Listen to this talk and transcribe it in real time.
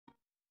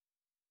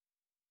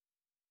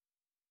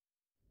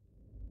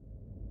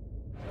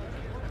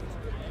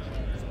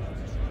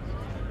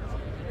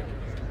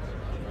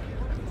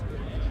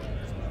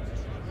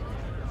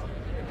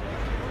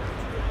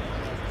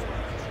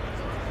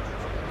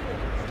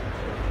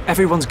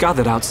Everyone's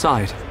gathered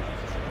outside.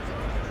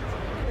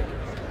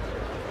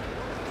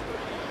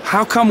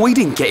 How come we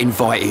didn't get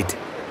invited?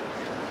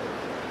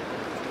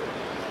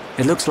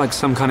 It looks like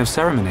some kind of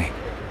ceremony.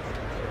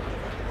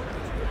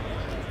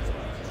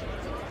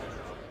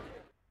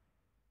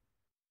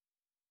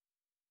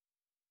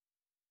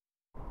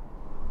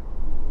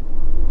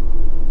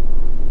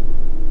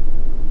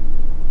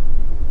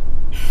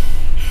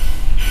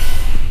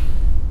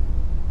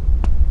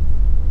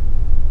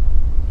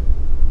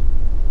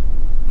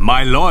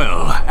 My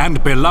loyal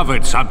and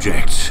beloved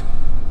subjects,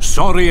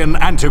 Saurian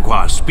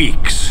Antiqua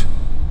speaks.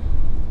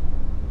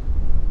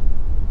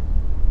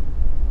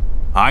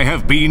 I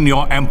have been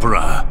your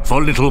emperor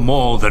for little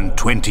more than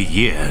 20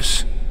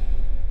 years.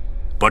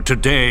 But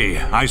today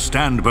I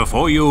stand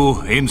before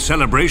you in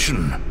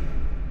celebration.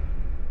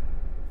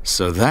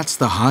 So that's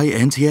the High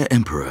Entia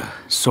Emperor.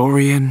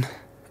 Saurian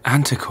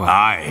Antiqua.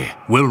 I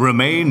will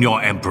remain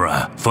your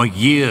emperor for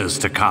years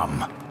to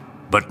come.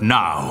 But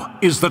now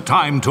is the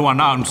time to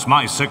announce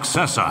my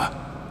successor.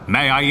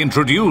 May I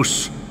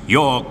introduce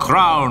your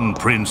crown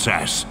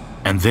princess?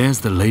 And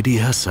there's the lady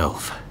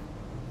herself.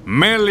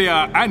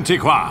 Melia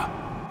Antiqua.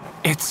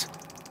 It's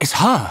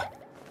her.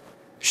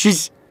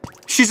 She's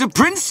a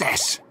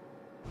princess.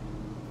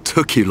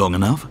 Took you long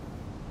enough?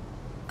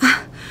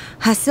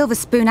 Her silver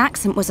spoon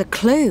accent was a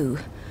clue.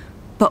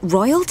 But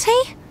royalty?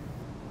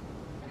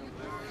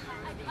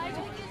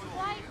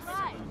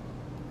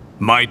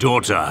 My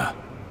daughter,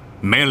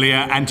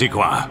 Melia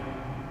Antiqua,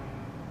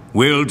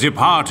 will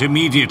depart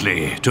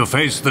immediately to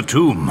face the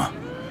tomb.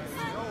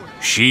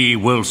 She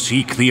will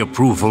seek the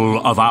approval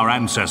of our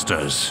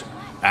ancestors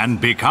and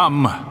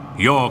become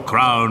your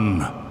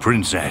crown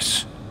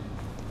princess.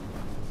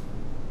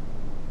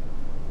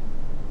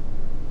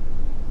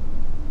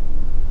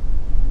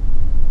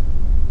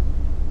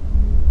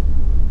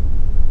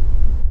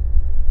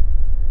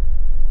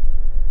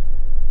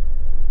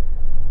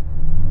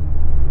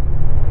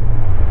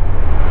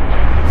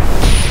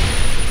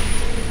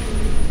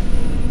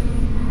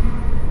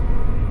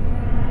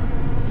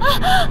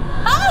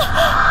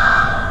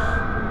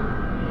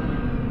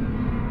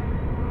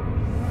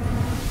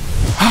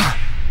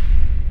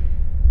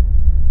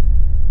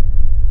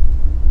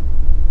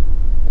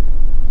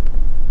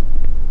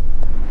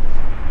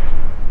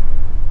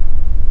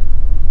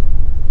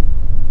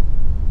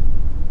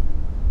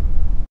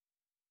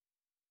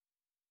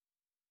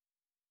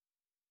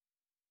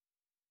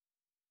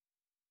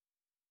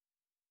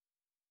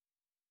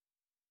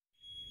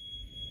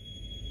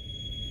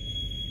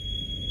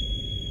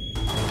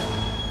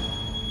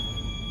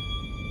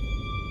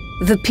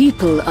 The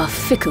people are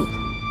fickle.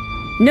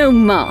 No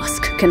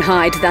mask can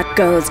hide that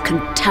girl's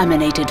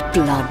contaminated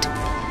blood.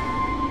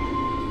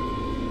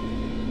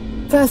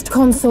 First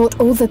Consort,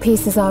 all the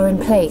pieces are in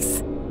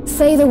place.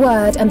 Say the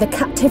word and the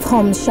captive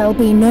Homs shall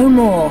be no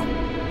more.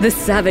 The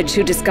savage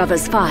who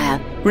discovers fire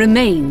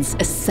remains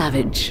a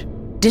savage.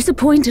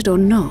 Disappointed or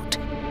not,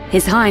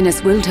 His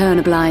Highness will turn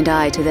a blind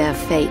eye to their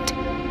fate.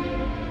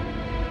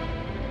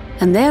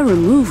 And their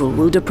removal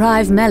will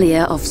deprive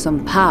Melia of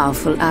some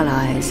powerful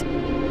allies.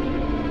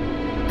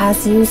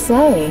 As you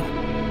say.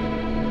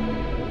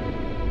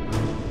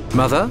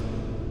 Mother?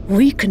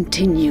 We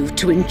continue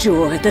to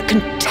endure the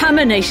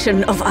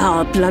contamination of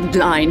our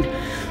bloodline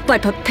by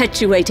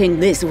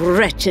perpetuating this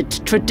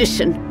wretched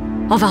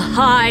tradition of a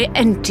High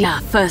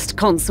Entia First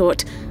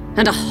Consort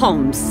and a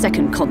Homs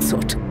Second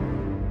Consort.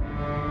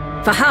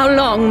 For how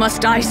long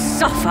must I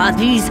suffer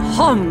these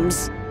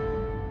Homs?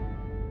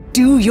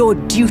 Do your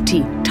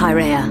duty,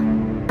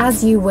 Tyrea.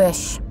 As you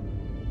wish.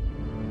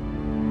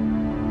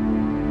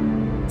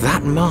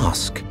 That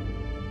mask.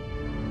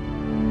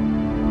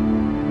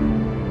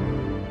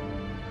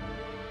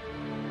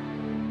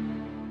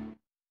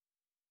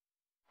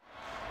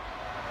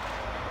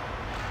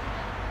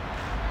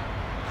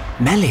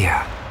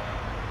 Melia.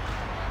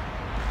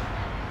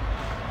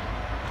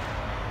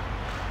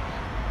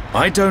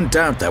 I don't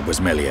doubt that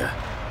was Melia.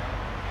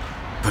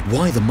 But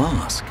why the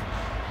mask?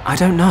 I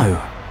don't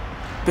know.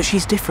 But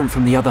she's different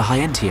from the other High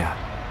Entia.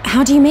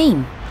 How do you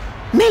mean?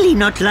 Melly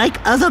not like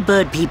other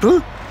bird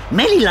people.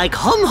 Melly like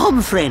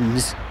Hom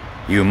friends.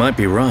 You might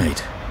be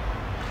right.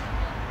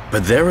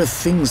 But there are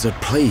things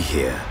at play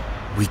here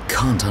we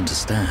can't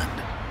understand.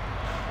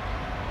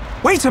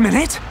 Wait a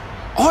minute!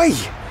 Oi!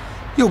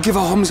 You'll give a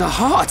Homs a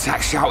heart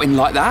attack shouting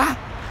like that.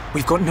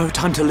 We've got no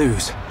time to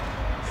lose.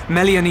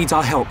 Melia needs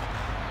our help.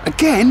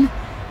 Again?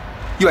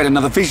 You had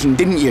another vision,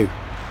 didn't you?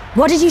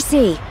 What did you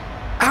see?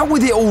 Out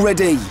with it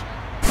already!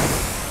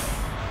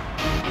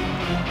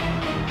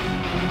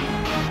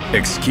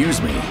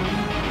 Excuse me.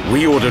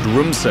 We ordered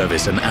room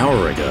service an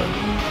hour ago.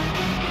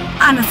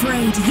 I'm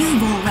afraid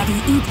you've already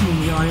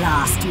eaten your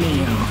last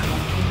meal.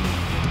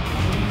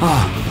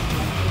 Ah.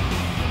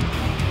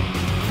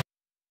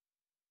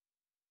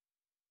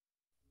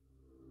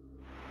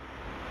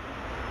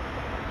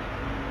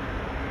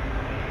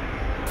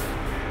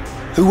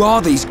 Who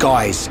are these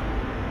guys?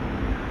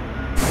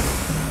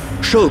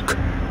 Shulk.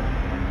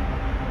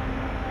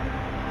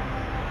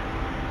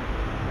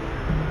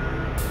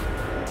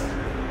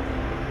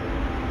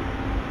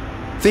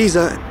 These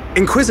are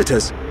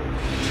Inquisitors.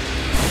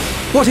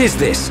 What is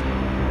this?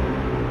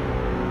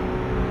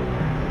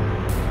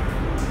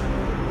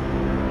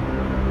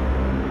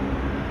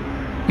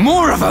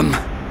 More of them!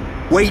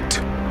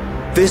 Wait!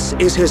 This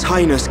is His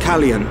Highness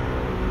Callian,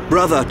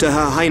 brother to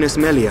Her Highness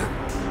Melia.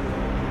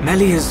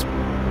 Melia's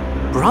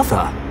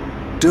brother?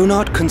 Do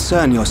not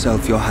concern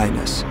yourself, Your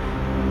Highness.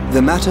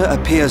 The matter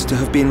appears to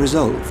have been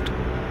resolved.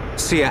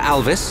 Seer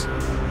Alvis?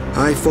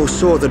 I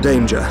foresaw the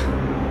danger.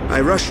 I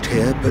rushed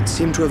here, but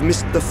seem to have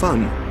missed the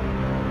fun.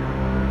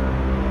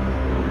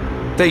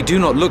 They do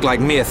not look like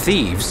mere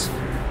thieves.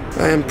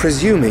 I am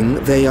presuming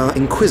they are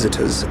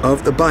Inquisitors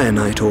of the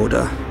Bionite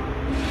Order.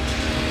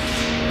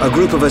 A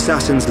group of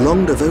assassins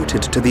long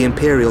devoted to the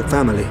Imperial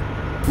family.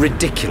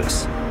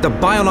 Ridiculous. The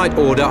Bionite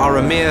Order are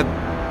a mere...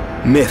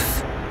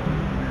 myth.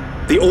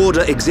 The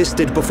Order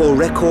existed before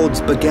records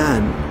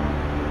began.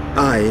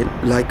 I,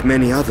 like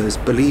many others,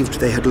 believed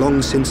they had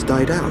long since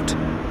died out.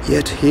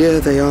 Yet here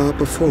they are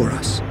before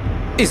us.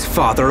 Is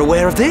Father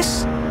aware of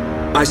this?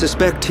 I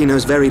suspect he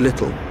knows very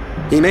little.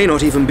 He may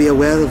not even be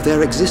aware of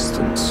their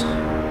existence.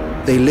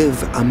 They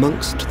live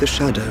amongst the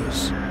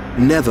shadows,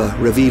 never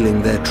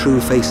revealing their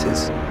true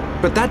faces.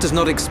 But that does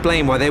not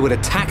explain why they would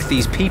attack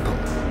these people.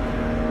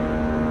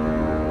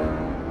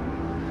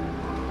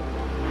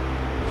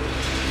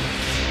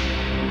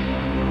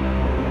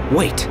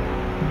 Wait,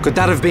 could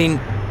that have been...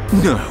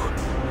 No.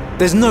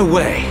 There's no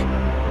way.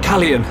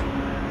 Callian,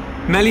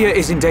 Melia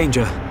is in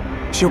danger.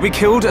 She'll be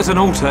killed at an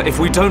altar if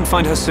we don't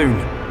find her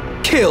soon.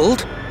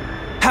 Killed?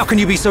 How can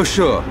you be so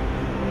sure?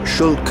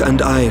 Shulk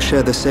and I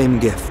share the same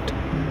gift.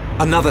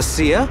 Another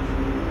seer?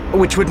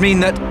 Which would mean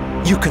that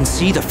you can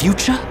see the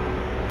future?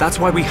 That's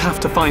why we have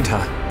to find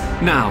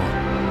her. Now.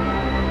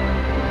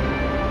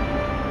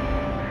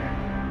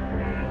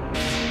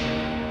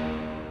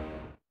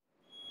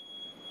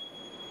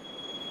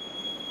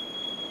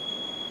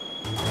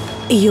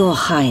 Your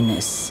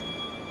Highness,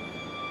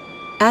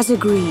 as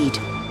agreed,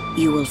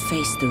 you will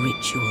face the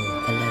ritual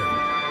alone.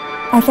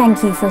 I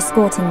thank you for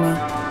escorting me.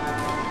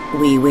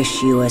 We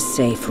wish you a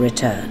safe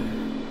return.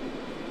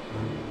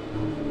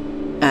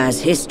 As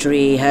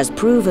history has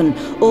proven,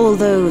 all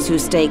those who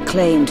stake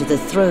claim to the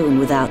throne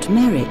without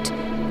merit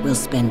will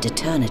spend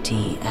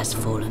eternity as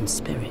fallen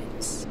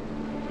spirits.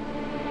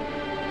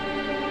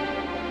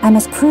 I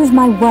must prove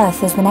my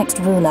worth as the next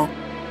ruler,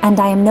 and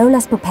I am no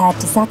less prepared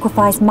to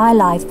sacrifice my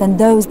life than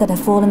those that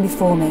have fallen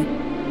before me.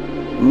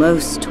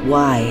 Most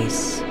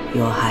wise,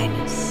 Your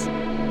Highness.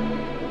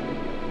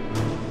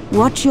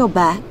 Watch your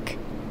back,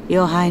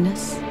 Your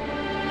Highness.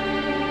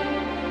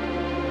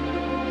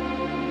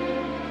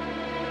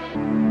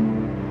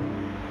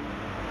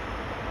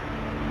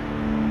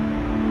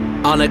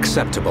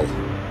 Unacceptable.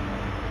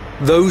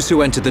 Those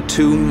who enter the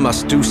tomb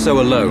must do so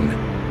alone.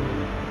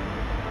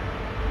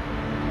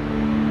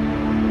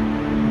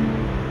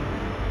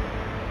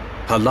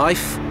 Her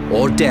life,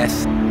 or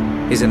death,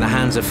 is in the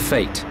hands of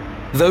fate.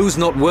 Those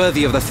not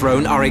worthy of the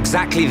throne are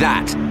exactly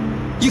that.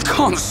 You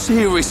can't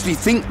seriously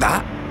think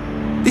that.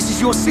 This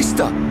is your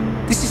sister.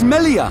 This is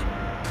Melia.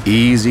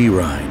 Easy,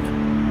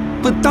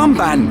 Rhine. But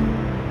Dunban...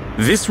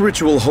 This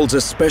ritual holds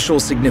a special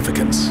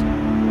significance.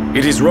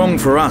 It is wrong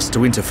for us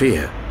to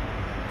interfere.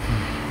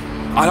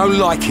 I don't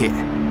like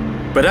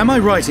it. But am I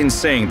right in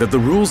saying that the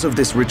rules of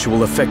this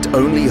ritual affect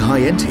only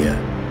High Entia?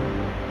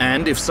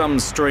 And if some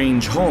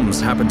strange Homs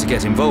happen to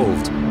get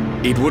involved,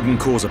 it wouldn't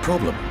cause a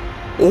problem?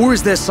 Or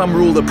is there some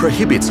rule that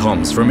prohibits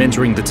Homs from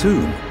entering the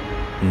tomb?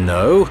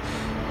 No,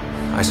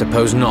 I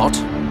suppose not.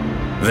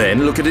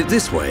 Then look at it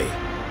this way.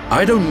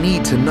 I don't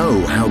need to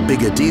know how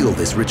big a deal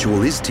this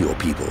ritual is to your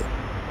people.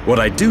 What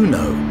I do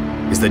know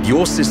is that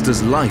your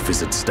sister's life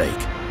is at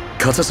stake.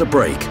 Cut us a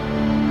break,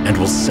 and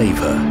we'll save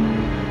her.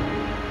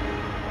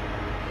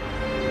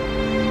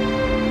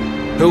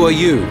 Who are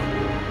you?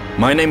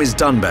 My name is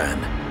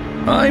Dunban.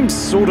 I'm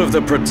sort of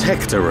the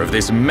protector of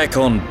this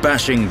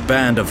Mekon-bashing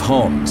band of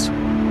Homs.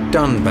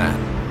 Dunban.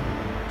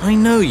 I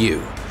know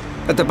you.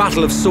 At the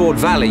Battle of Sword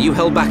Valley, you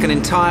held back an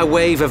entire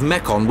wave of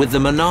Mekon with the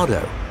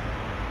Monado.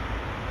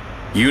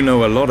 You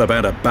know a lot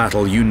about a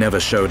battle you never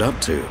showed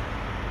up to.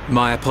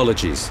 My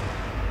apologies.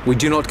 We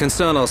do not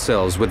concern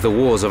ourselves with the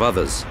wars of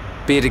others,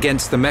 be it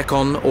against the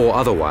Mekon or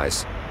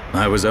otherwise.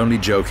 I was only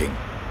joking.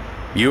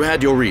 You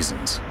had your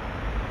reasons.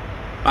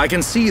 I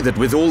can see that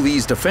with all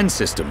these defense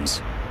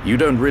systems, you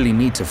don't really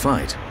need to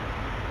fight.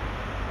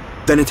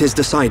 Then it is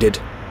decided.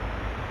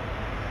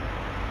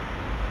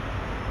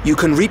 You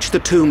can reach the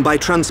tomb by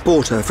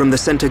transporter from the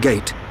center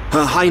gate.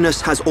 Her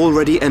Highness has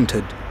already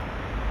entered.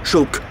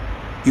 Shulk,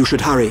 you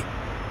should hurry.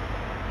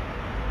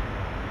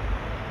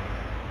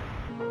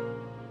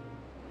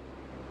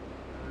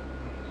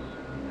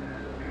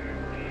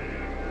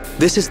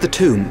 This is the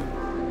tomb.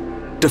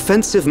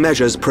 Defensive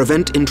measures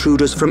prevent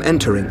intruders from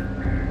entering.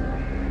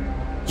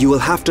 You will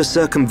have to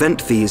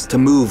circumvent these to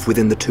move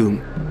within the tomb.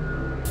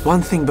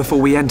 One thing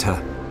before we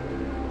enter.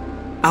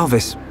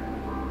 Alvis,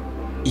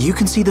 you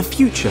can see the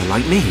future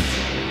like me.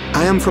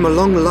 I am from a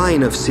long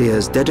line of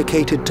seers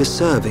dedicated to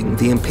serving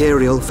the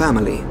Imperial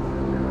family.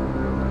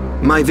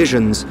 My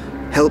visions,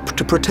 help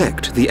to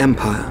protect the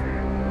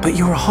Empire. But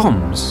you're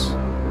Homs.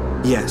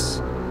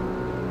 Yes.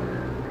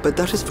 But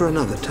that is for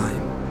another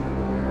time.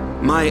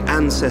 My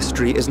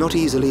ancestry is not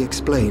easily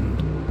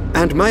explained,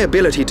 and my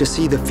ability to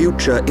see the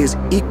future is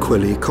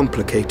equally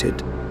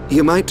complicated.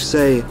 You might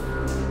say,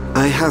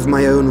 I have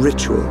my own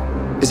ritual.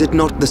 Is it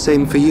not the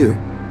same for you?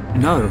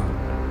 No.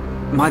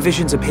 My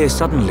visions appear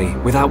suddenly,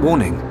 without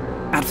warning.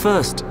 At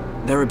first,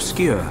 they're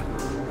obscure.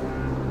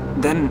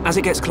 Then, as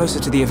it gets closer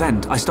to the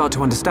event, I start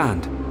to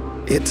understand.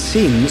 It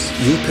seems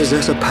you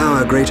possess a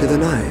power greater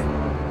than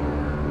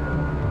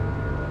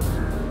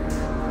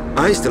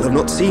I still have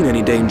not seen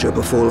any danger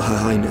befall Her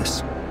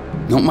Highness.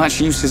 Not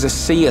much use as a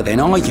seer then,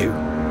 are you?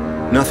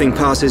 Nothing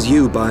passes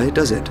you by,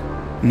 does it?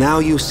 Now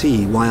you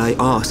see why I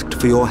asked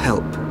for your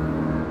help.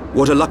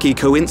 What a lucky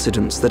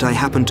coincidence that I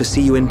happened to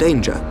see you in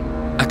danger.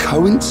 A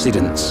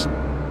coincidence?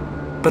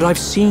 But I've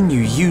seen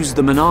you use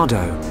the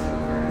Monado.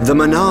 The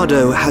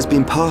Monado has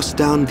been passed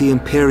down the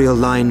Imperial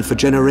line for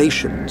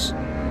generations.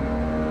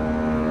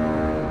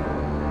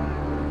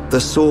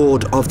 The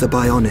sword of the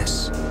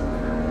Bionis.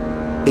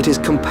 It is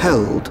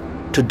compelled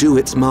to do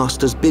its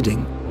master's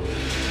bidding.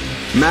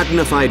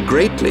 Magnified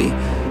greatly,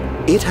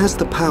 it has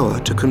the power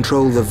to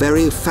control the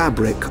very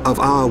fabric of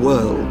our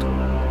world.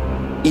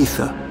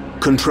 Ether.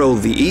 Control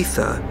the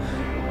ether,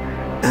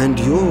 and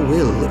your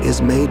will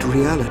is made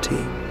reality.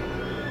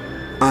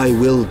 I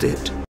willed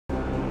it,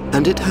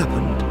 and it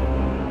happened.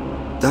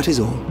 That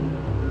is all.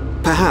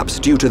 Perhaps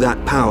due to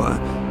that power,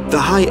 the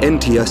High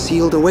Entia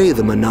sealed away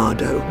the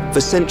Monado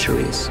for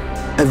centuries.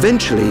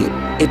 Eventually,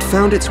 it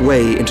found its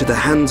way into the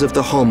hands of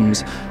the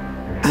Homs,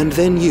 and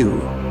then you,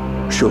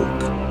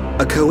 Shulk.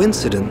 A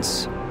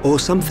coincidence, or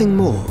something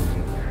more?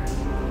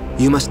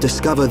 You must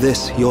discover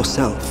this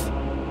yourself,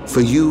 for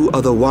you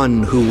are the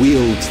one who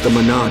wields the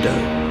Monado.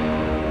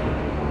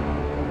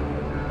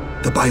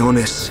 The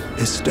Bionis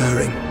is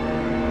stirring.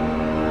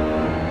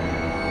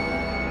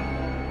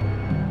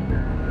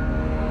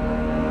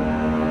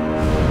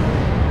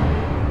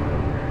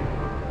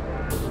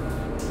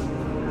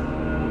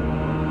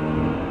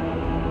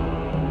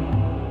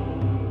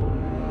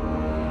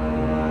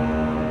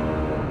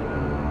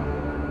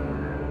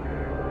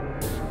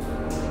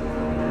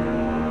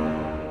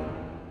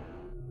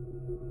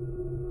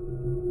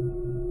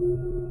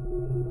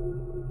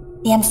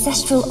 The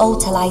ancestral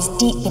altar lies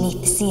deep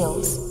beneath the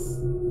seals.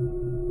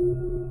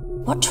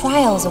 What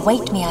trials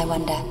await me, I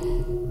wonder?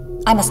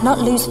 I must not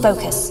lose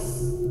focus.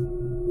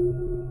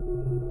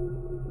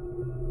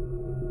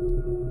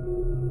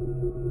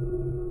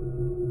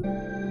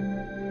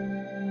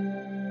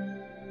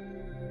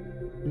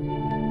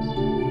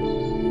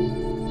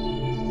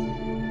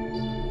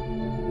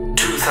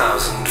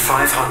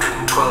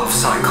 $2,512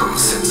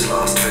 cycles since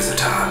last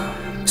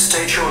visitor.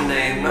 State your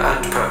name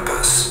and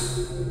purpose.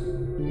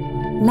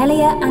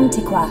 Melia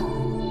Antiqua.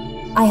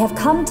 I have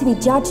come to be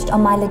judged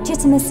on my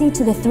legitimacy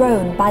to the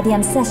throne by the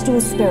ancestral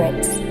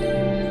spirits.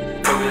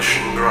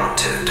 Permission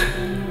granted.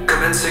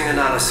 Commencing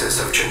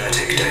analysis of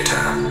genetic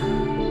data.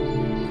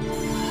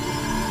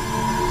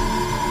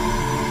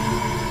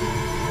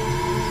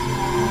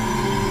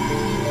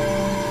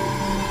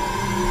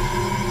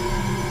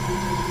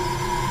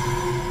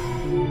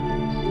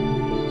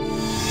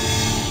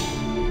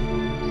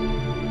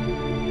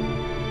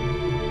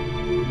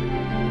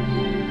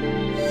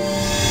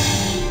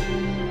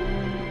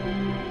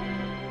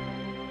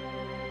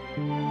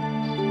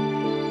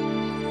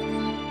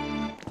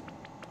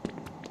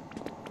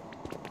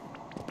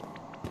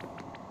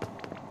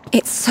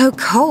 It's so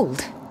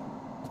cold.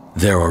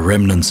 There are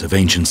remnants of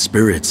ancient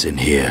spirits in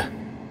here.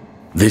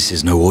 This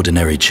is no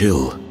ordinary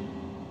chill.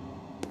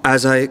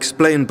 As I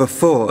explained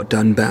before,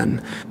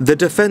 Dunban, the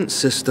defense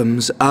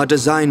systems are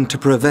designed to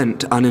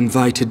prevent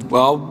uninvited...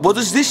 Well, what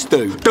does this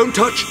do? Don't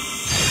touch!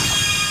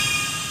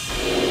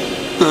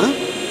 Huh?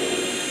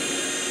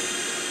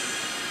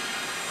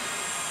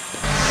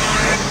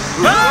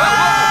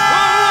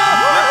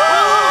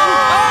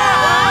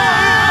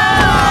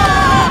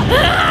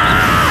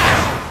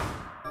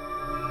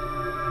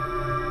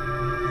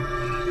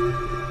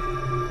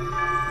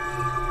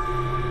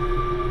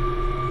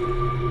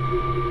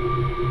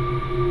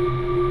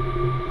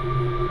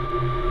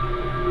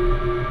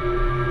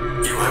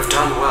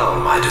 Done well,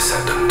 my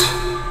descendant.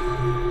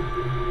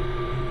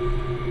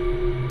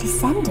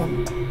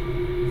 Descendant?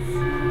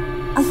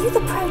 Are you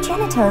the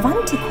progenitor of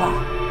Antiqua?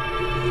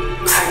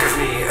 Think of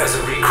me as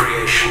a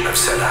recreation of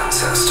said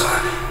ancestor,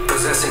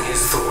 possessing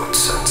his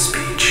thoughts and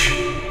speech.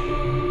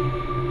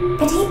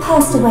 But he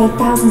passed away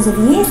thousands of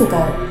years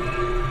ago.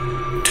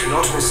 Do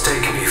not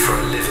mistake me for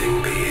a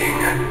living being.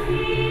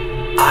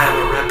 I am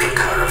a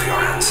replica of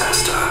your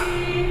ancestor.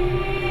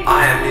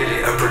 I am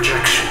merely a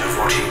projection of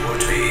what he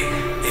would be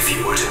if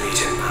you were to meet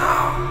him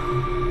now.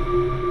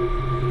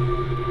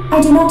 I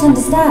do not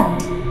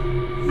understand.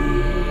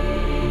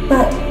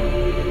 But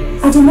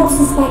I do not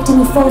suspect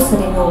any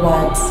falsehood in your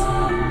words.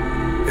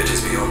 It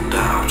is beyond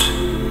doubt.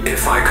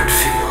 If I could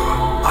feel,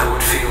 I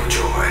would feel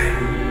joy.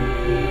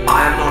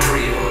 I am not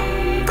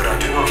real, but I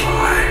do not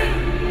lie.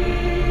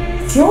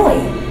 Joy?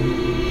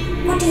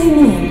 What do you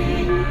mean?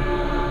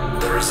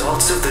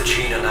 the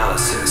gene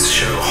analysis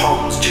show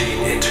Hom's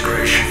gene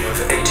integration of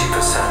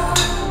 80%.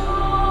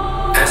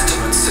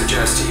 Estimates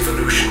suggest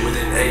evolution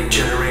within 8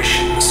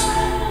 generations.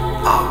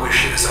 Our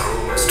wishes are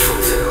almost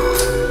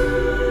fulfilled.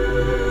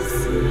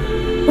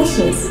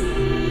 Wishes?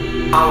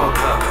 Our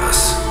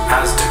purpose,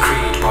 as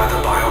decreed by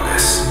the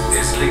Bionis,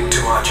 is linked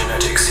to our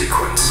genetic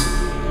sequence.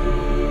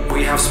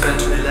 We have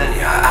spent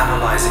millennia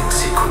analyzing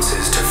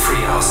sequences to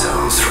free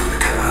ourselves from the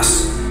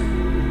curse.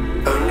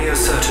 Only a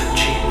certain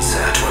gene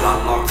set will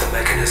unlock the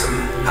mechanism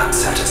and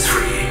set us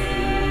free.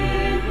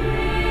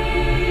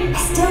 I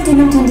still do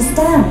not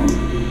understand.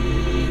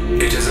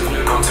 It is of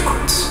no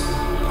consequence.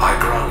 I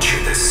grant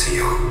you this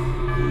seal.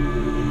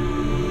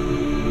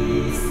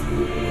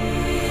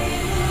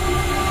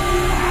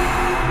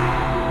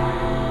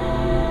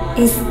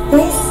 Is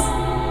this?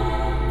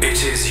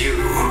 It is you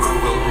who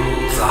will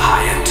rule the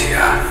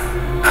Hyentia,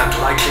 and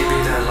likely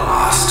be their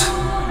last.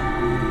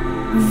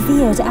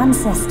 Revered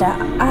ancestor,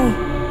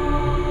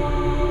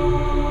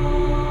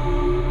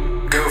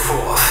 Go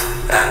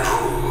forth and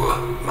rule,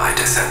 my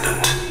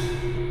descendant.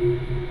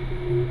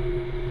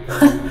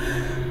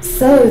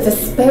 So the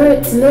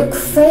spirits look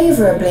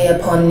favorably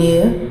upon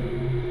you.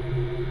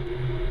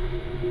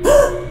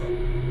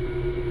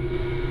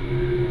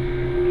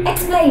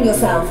 Explain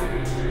yourself.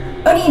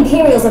 Only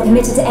Imperials are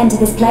permitted to enter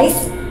this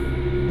place.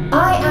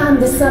 I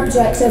am the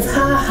subject of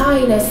Her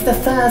Highness the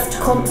First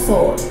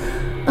Consort.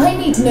 I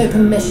need no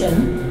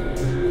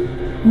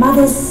permission.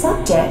 Mother's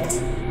subject?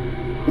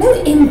 No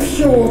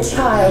impure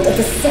child of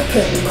the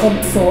Second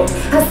Consort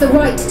has the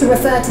right to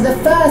refer to the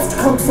First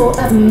Consort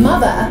as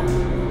Mother.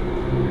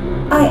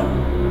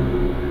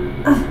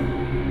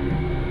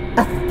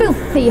 A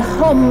filthy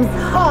Hom's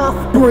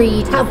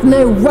half-breed has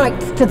no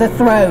right to the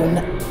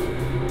throne.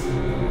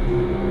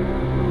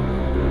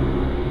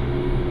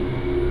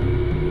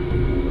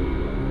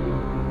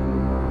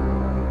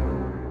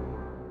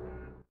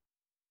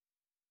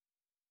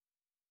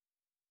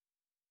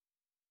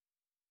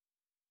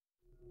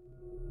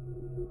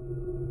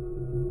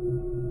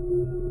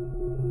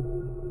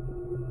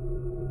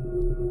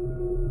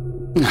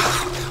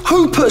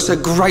 Who puts a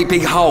great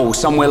big hole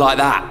somewhere like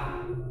that?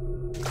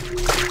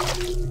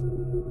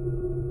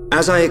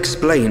 As I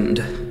explained,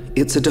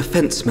 it's a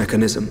defense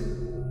mechanism.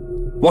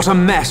 What a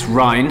mess,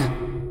 Rhine.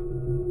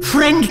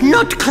 Friend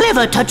not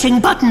clever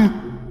touching button.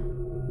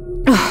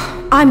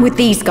 I'm with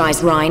these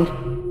guys, Rhine.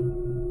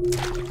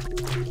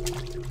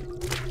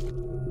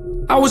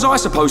 How was I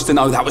supposed to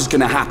know that was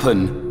gonna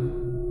happen?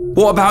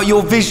 What about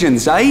your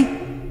visions, eh?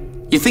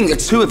 You think the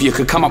two of you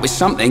could come up with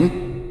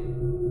something?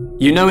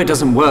 You know it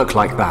doesn't work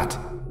like that.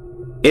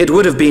 It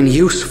would have been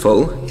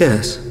useful,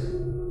 yes.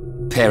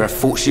 Pair of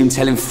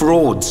fortune-telling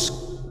frauds.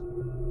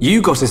 You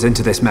got us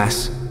into this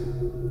mess.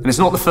 And it's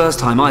not the first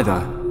time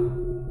either.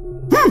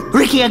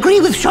 Ricky, agree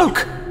with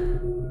Shulk.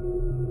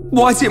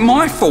 Why is it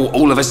my fault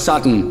all of a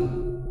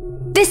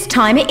sudden? This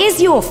time it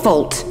is your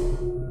fault.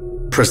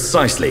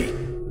 Precisely.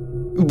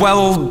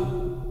 Well...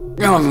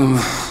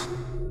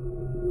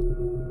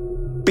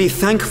 Be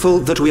thankful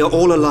that we are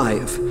all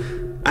alive.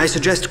 I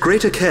suggest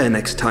greater care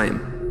next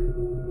time.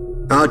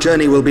 Our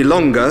journey will be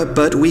longer,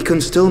 but we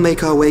can still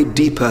make our way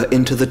deeper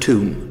into the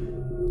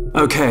tomb.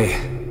 Okay.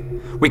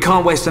 We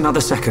can't waste another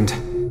second.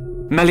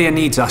 Melia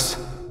needs us.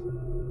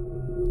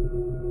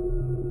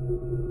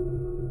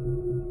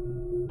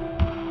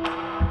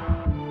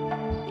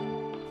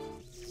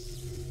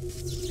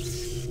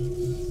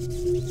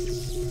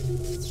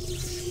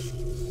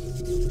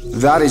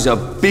 That is a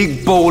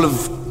big ball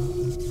of...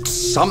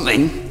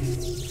 something.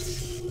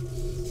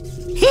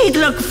 He'd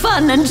look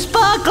fun and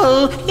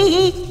sparkle.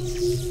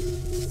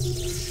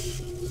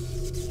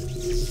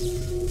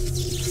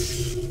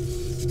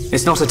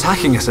 It's not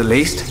attacking us, at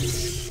least.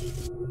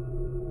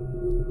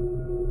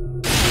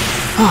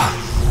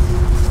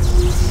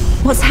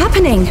 What's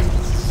happening?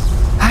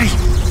 Hey,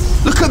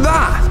 look at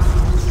that!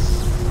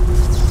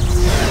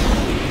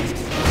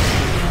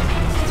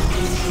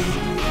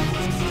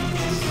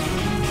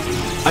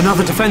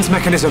 Another defense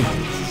mechanism.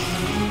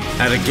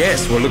 At a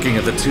guess, we're looking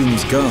at the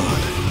tomb's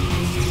guard.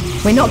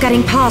 We're not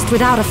getting past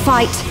without a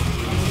fight.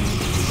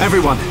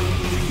 Everyone,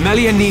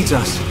 Melia needs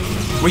us.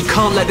 We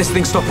can't let this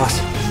thing stop us.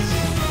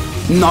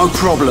 No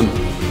problem.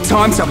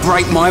 Time to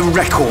break my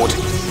record.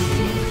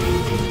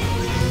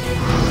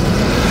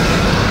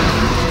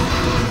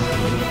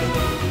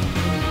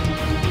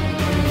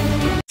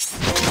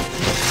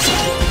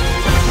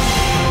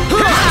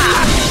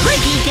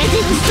 Ricky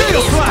getting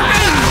Steel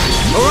flash!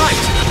 Alright,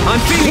 I'm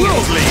feeling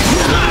worldly.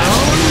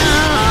 Oh no!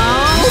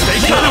 Stay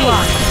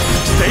calm.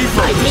 Stay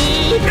focused.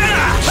 We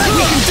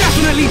can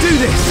definitely do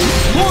this!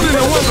 More than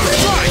a welcome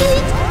strike!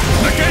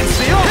 Against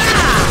the odds!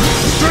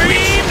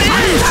 Stream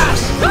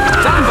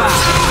Stand back!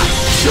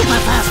 Super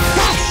fast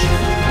flash!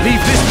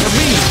 Leave this to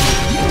me!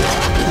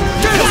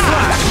 Steel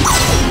flash!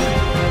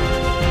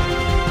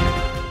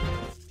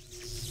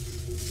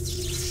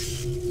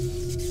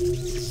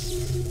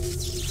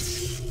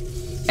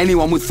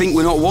 Anyone would think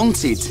we're not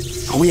wanted.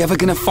 Are we ever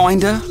gonna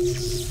find her?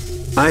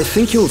 I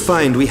think you'll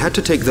find we had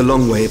to take the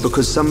long way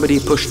because somebody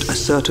pushed a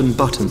certain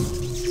button.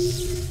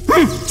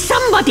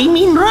 somebody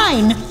mean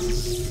Rhine?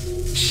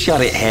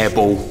 Shut it,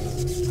 hairball.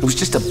 It was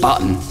just a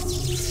button.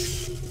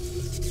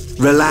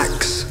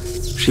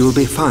 Relax. She will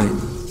be fine.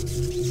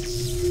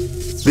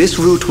 This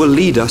route will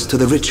lead us to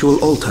the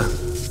ritual altar.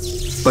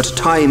 But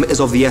time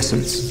is of the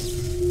essence.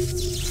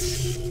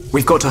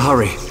 We've got to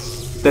hurry.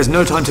 There's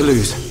no time to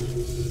lose.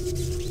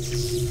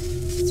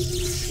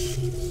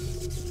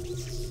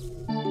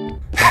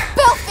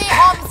 Filthy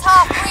Homs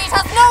half-breed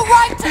has no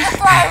right to the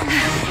throne!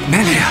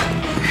 Melia!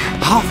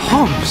 Half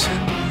Homs!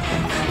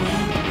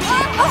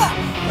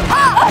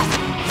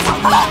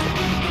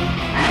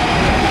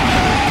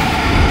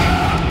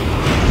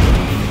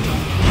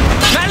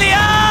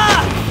 Melia!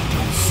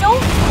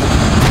 Shulk?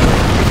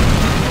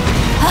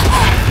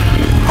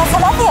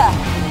 Telethia!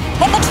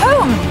 In the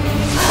tomb!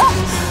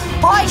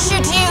 Why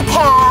should you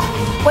care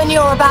when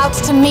you're about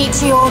to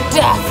meet your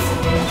death?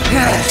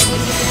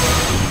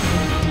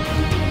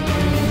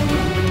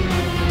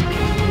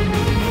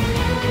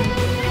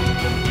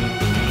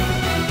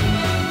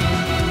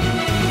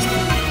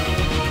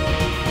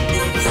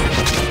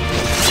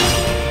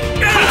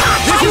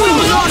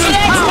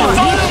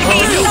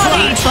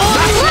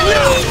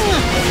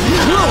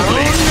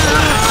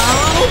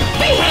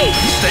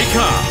 Stay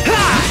calm.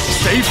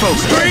 Stay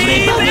focused.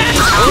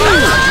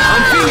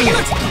 I'm feeling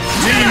it.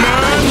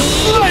 Demon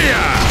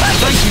Slayer!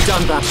 Thank you,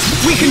 Dunbar.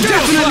 We can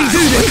definitely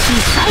do this.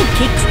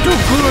 Sidekicks too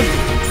good.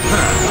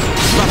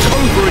 Such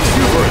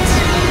over-exuberance.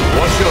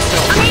 Watch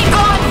yourself. Be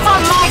gone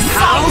from my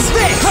sight! How's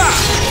this?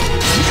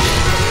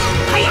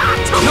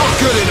 Not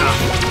good enough.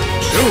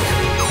 Shoot.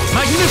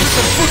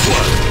 Magnificent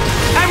footwork.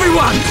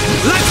 Everyone,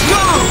 let's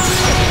go!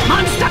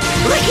 Monster!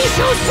 Ricky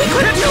shows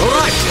secret of All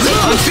right,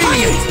 I'm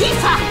feeling it.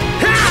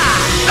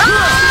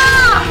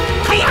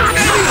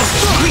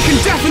 We can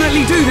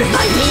definitely do this.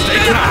 Stay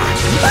calm.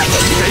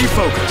 Stay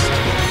focused.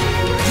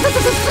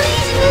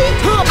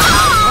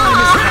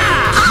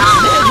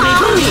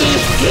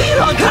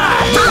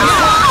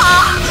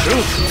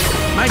 Shoot.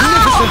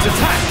 Magnificent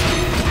attack.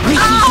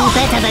 Ricky's do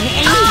better than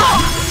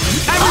anyone.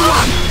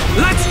 Everyone,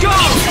 let's go!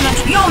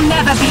 You'll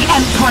never be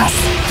Empress!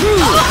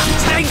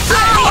 Take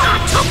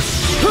that!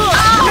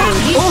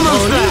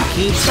 Almost there!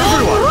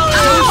 Everyone,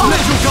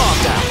 Let your guard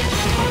down!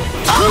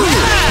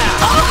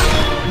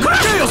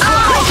 Chaos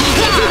Flash!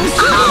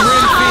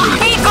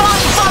 Be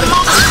gone from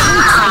my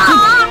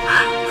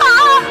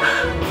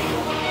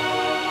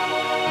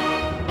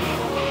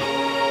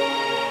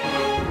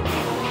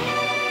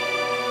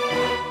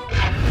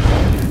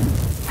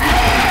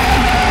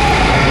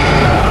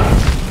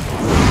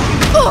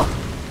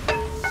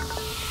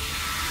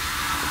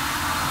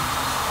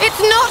It's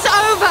not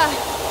over!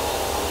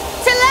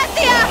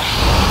 Telethia!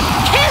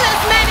 Kill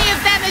as many of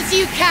them as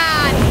you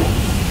can!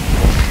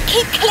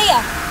 Keep clear!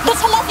 The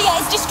Telethia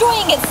is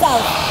destroying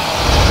itself!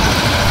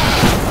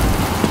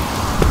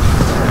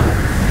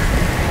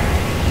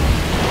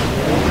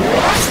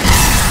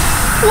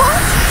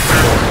 What?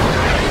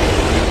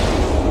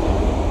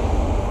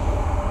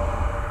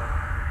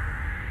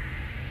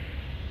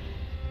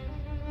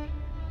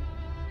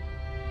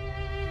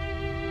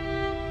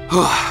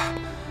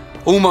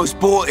 Almost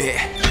bought it.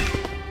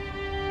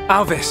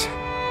 Alvis,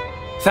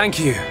 thank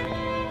you.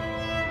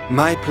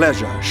 My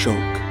pleasure,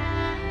 Shulk.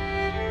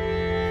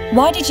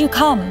 Why did you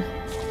come?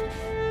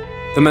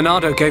 The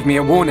Monado gave me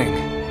a warning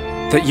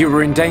that you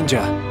were in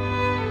danger.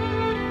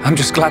 I'm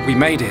just glad we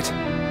made it.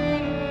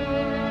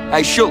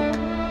 Hey, Shulk.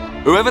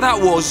 Whoever that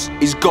was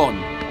is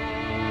gone.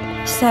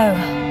 So,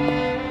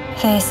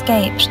 they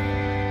escaped.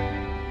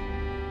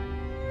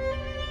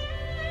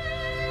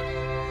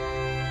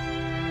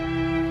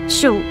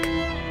 Shulk.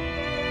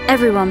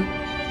 Everyone.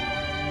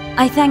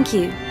 I thank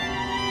you.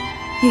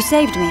 You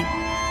saved me.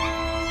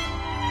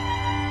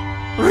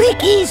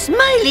 Ricky,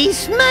 smiley,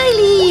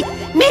 smiley.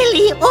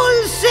 Melly,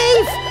 all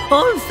safe.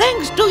 All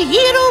thanks to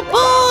Hero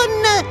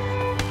Pawn.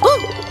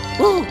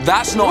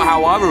 That's not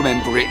how I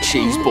remember it,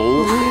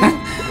 Cheeseball.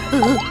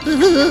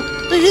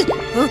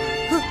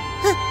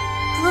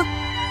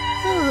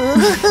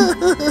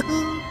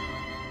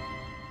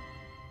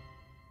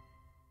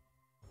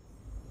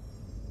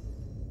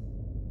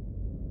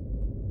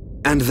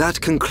 And that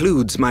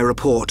concludes my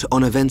report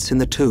on events in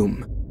the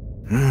tomb.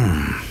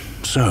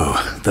 So,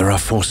 there are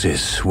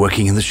forces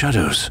working in the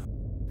shadows.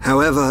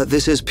 However,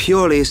 this is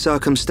purely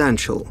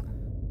circumstantial.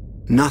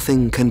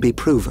 Nothing can be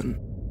proven.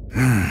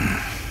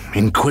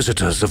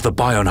 Inquisitors of the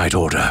Bionite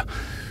Order,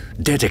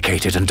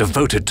 dedicated and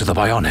devoted to the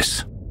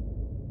Bionis.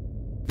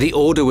 The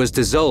Order was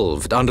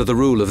dissolved under the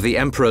rule of the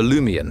Emperor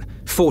Lumion,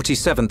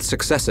 47th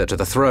successor to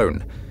the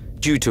throne,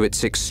 due to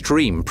its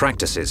extreme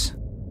practices.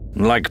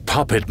 Like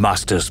puppet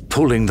masters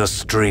pulling the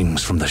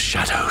strings from the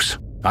shadows.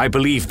 I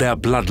believe their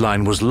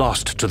bloodline was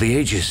lost to the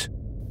ages.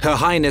 Her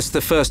Highness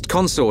the First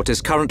Consort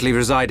is currently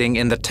residing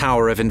in the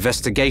Tower of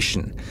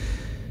Investigation.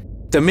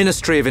 The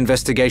Ministry of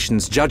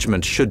Investigation's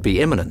judgment should be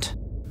imminent.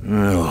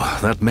 Well,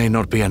 that may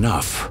not be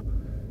enough.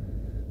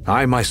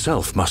 I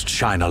myself must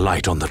shine a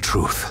light on the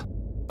truth.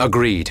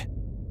 Agreed.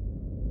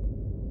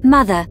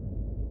 Mother.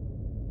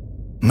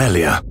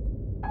 Melia.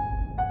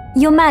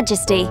 Your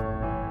Majesty.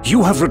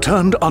 You have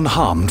returned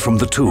unharmed from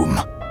the tomb.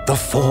 The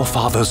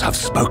forefathers have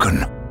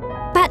spoken.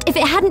 But if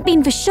it hadn't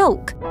been for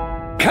Shulk...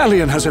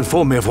 Callian has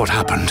informed me of what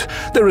happened.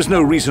 There is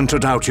no reason to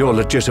doubt your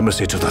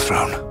legitimacy to the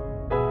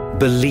throne.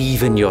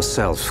 Believe in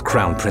yourself,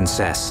 Crown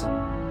Princess.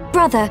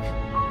 Brother...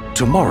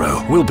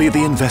 Tomorrow will be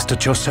the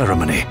investiture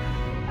ceremony.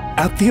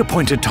 At the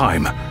appointed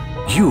time,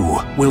 you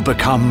will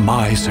become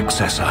my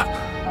successor.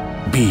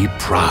 Be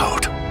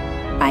proud.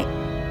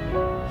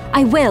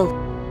 I will.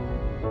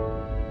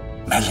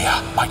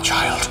 Melia, my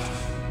child,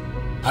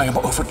 I am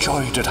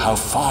overjoyed at how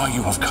far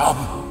you have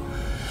come.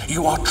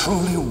 You are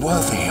truly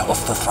worthy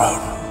of the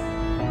throne.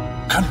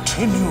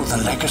 Continue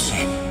the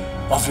legacy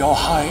of your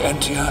High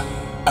Entia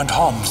and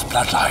Hom's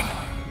bloodline.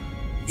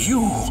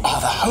 You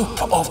are the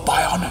hope of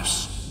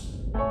Bionis.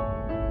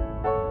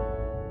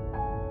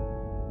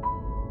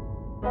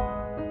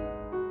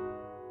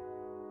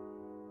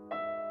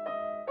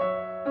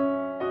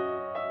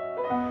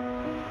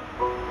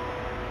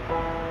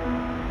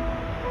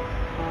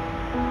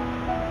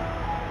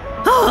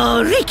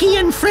 Oh, Ricky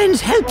and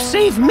friends helped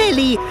save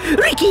Melly.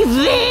 Ricky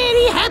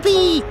very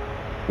happy.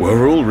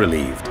 We're all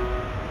relieved.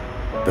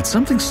 But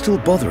something's still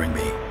bothering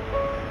me.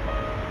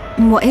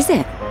 What is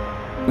it?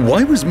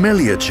 Why was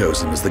Melia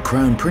chosen as the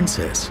Crown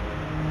Princess?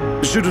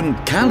 Shouldn't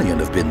Callian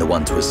have been the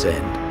one to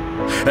ascend?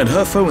 And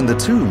her foe in the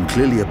tomb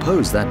clearly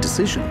opposed that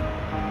decision.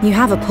 You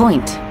have a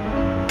point.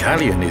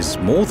 Callian is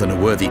more than a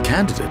worthy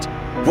candidate.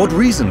 What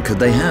reason could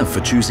they have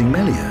for choosing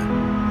Melia?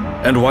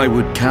 And why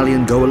would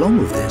Callian go along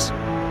with this?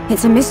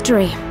 It's a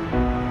mystery.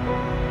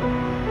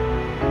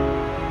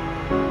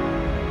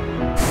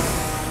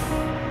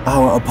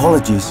 Our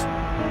apologies.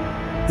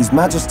 His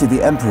Majesty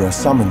the Emperor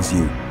summons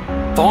you.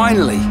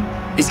 Finally!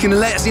 He's gonna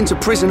let us into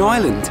Prison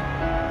Island.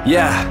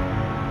 Yeah.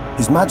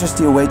 His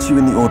Majesty awaits you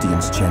in the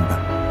audience chamber.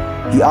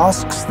 He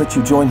asks that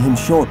you join him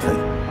shortly.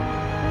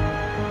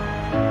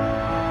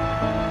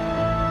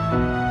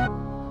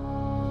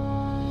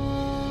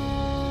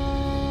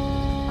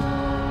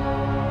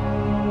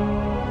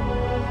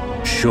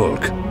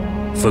 Shulk,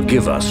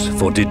 forgive us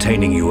for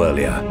detaining you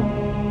earlier.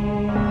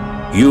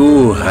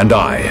 You and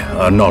I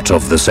are not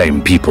of the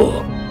same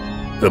people.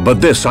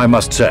 But this I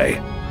must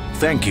say.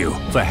 Thank you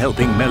for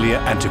helping Melia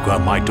Antiqua,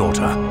 my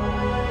daughter.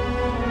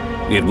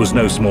 It was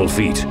no small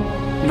feat.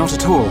 Not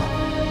at all.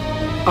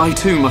 I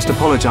too must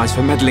apologize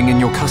for meddling in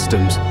your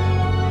customs.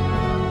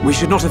 We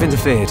should not have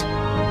interfered.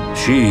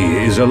 She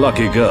is a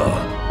lucky girl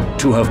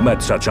to have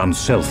met such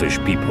unselfish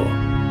people.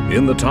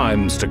 In the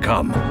times to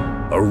come,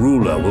 a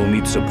ruler will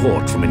need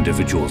support from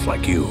individuals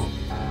like you.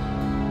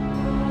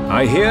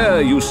 I hear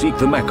you seek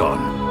the Mekon.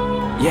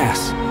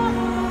 Yes.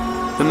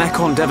 The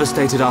Mekon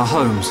devastated our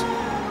homes,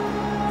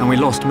 and we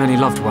lost many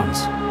loved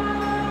ones.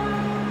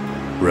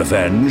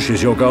 Revenge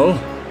is your goal?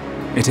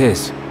 It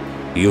is.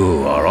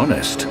 You are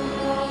honest.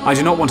 I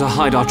do not want to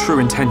hide our true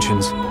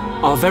intentions.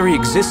 Our very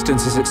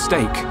existence is at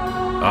stake.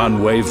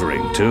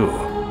 Unwavering, too.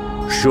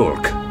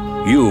 Shulk,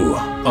 you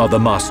are the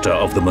master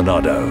of the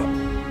Monado.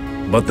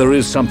 But there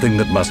is something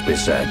that must be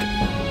said.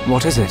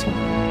 What is it?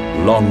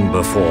 Long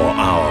before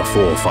our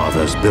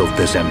forefathers built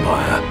this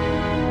empire,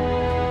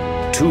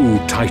 two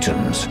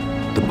titans,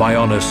 the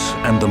Bionis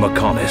and the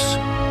Mekonis,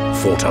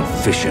 fought a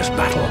vicious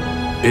battle.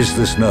 Is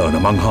this known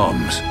among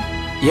Homs?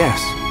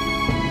 Yes.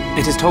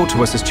 It is told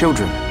to us as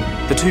children.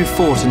 The two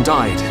fought and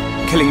died,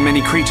 killing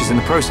many creatures in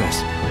the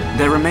process.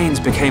 Their remains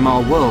became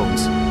our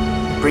worlds,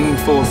 bringing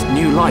forth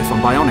new life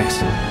on Bionis.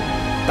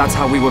 That's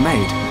how we were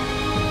made.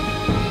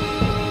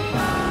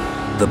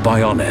 The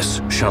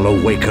Bionis shall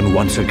awaken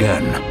once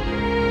again.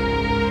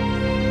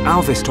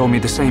 Alvis told me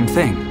the same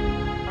thing.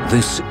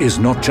 This is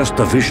not just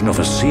the vision of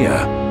a seer.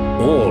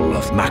 All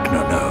of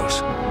Magna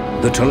knows.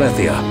 The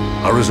telethia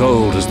are as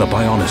old as the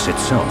Bionis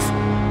itself,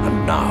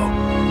 and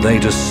now they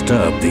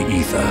disturb the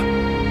ether.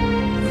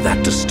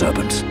 That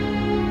disturbance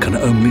can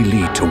only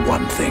lead to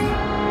one thing.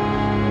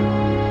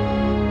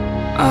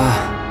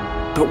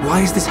 But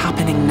why is this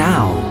happening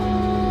now?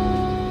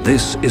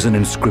 This is an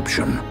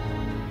inscription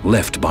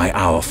left by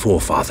our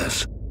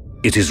forefathers.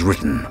 It is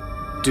written,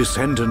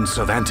 "Descendants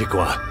of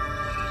Antiqua,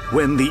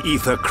 when the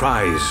ether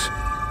cries,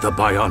 the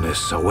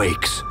Bionis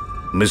awakes.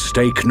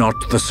 Mistake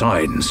not the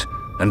signs,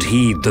 and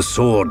heed the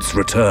sword's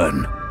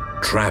return.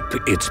 Trap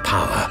its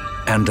power,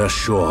 and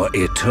assure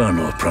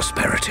eternal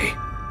prosperity."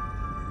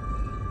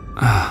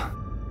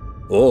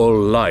 All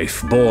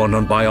life born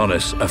on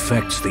Bionis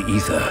affects the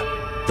ether.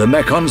 The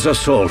Mekon's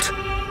assault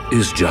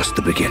is just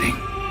the beginning.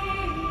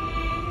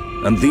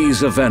 And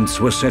these events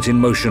were set in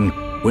motion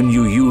when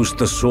you used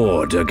the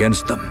sword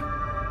against them.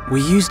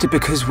 We used it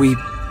because we...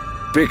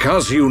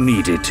 Because you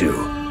needed to.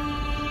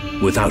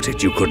 Without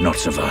it, you could not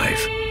survive.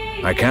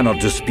 I cannot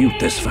dispute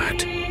this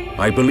fact.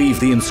 I believe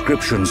the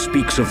inscription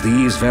speaks of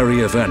these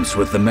very events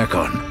with the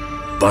Mekon.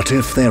 But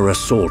if their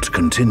assault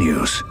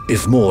continues,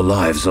 if more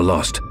lives are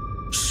lost,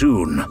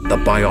 soon the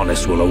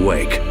Bionis will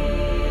awake.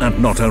 And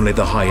not only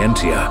the High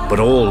Entia, but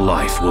all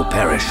life will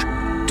perish.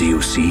 Do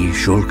you see,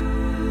 Shulk?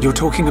 You're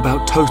talking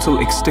about total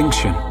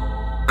extinction.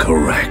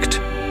 Correct.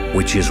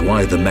 Which is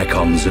why the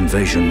Mekon's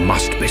invasion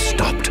must be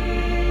stopped.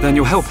 Then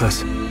you'll help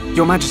us?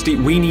 Your Majesty,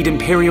 we need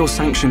Imperial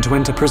sanction to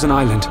enter Prison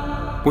Island.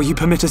 Will you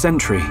permit us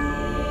entry?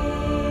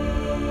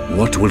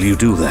 What will you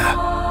do there?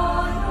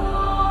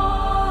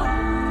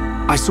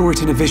 I saw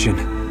it in a vision.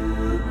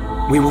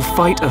 We will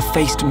fight a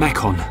faced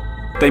Mechon.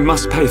 They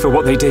must pay for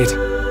what they did.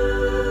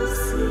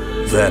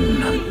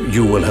 Then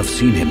you will have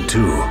seen him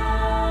too.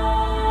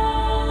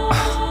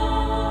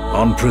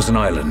 On Prison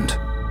Island,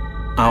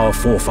 our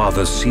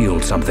forefathers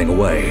sealed something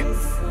away,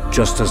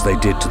 just as they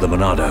did to the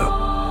Monado.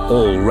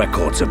 All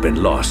records have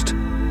been lost,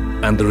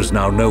 and there is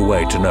now no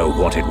way to know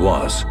what it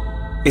was.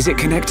 Is it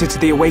connected to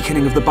the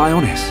awakening of the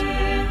Bionis?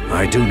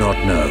 I do not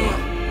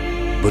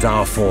know, but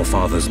our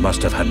forefathers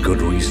must have had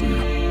good reason.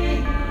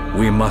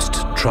 We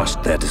must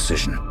trust their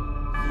decision.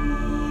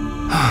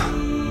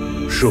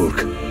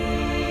 Shulk,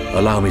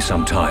 allow me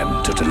some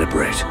time to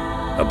deliberate.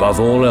 Above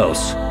all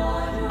else,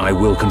 I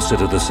will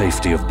consider the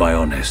safety of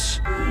Bionis.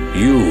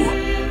 You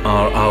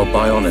are our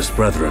Bionis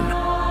brethren.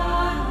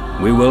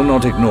 We will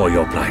not ignore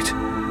your plight.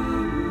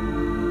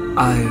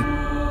 I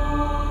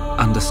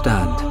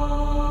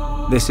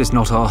understand. This is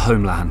not our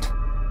homeland.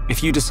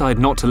 If you decide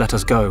not to let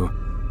us go,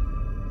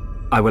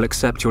 I will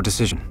accept your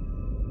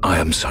decision. I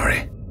am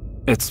sorry.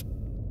 It's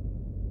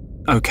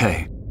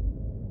okay.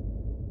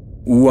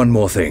 One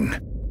more thing.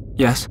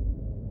 Yes?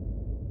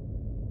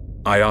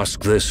 I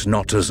ask this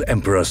not as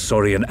Emperor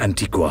Saurian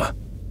Antiqua,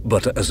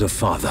 but as a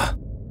father.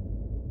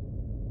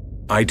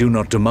 I do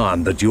not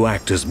demand that you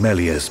act as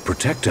Melia's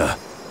protector,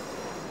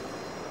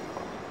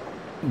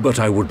 but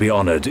I would be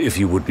honored if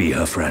you would be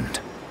her friend.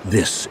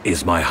 This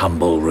is my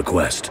humble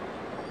request.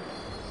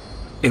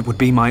 It would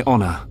be my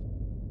honor.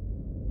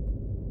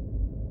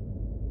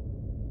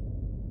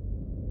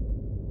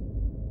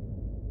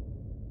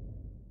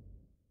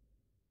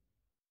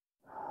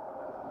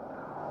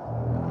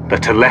 The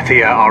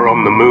telethia are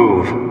on the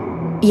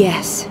move.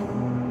 Yes.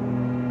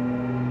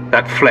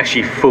 That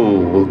fleshy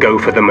fool will go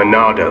for the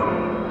Monado.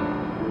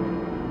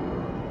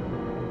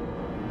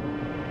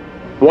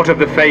 What of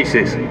the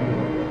faces?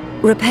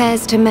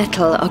 Repairs to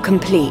metal are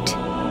complete.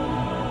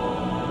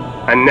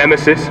 And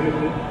Nemesis?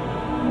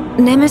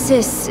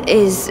 Nemesis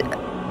is...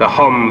 The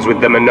Homs with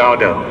the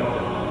Monado.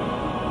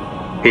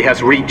 He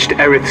has reached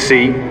Erith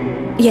Sea?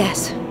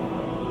 Yes.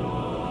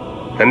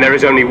 Then there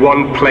is only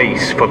one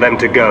place for them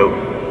to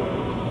go.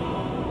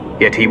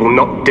 Yet he will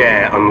not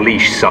dare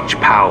unleash such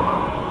power.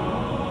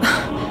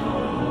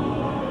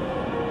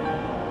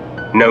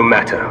 No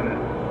matter.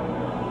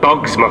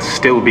 Bugs must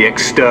still be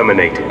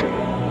exterminated.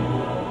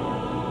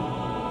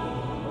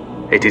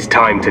 It is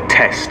time to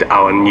test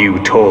our new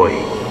toy.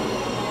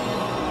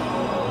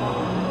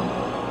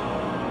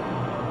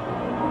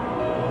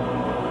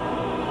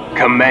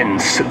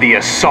 Commence the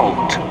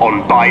assault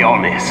on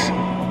Bionis.